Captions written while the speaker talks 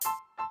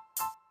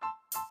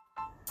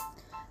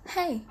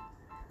Hey,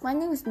 my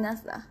name is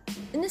Natha.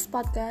 In this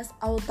podcast,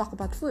 I will talk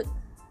about food.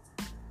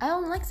 I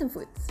don't like some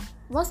foods.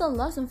 I also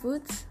love some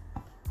foods.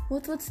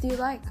 What foods do you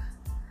like?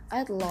 I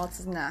had lots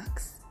of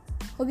snacks.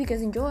 Hope you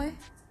guys enjoy.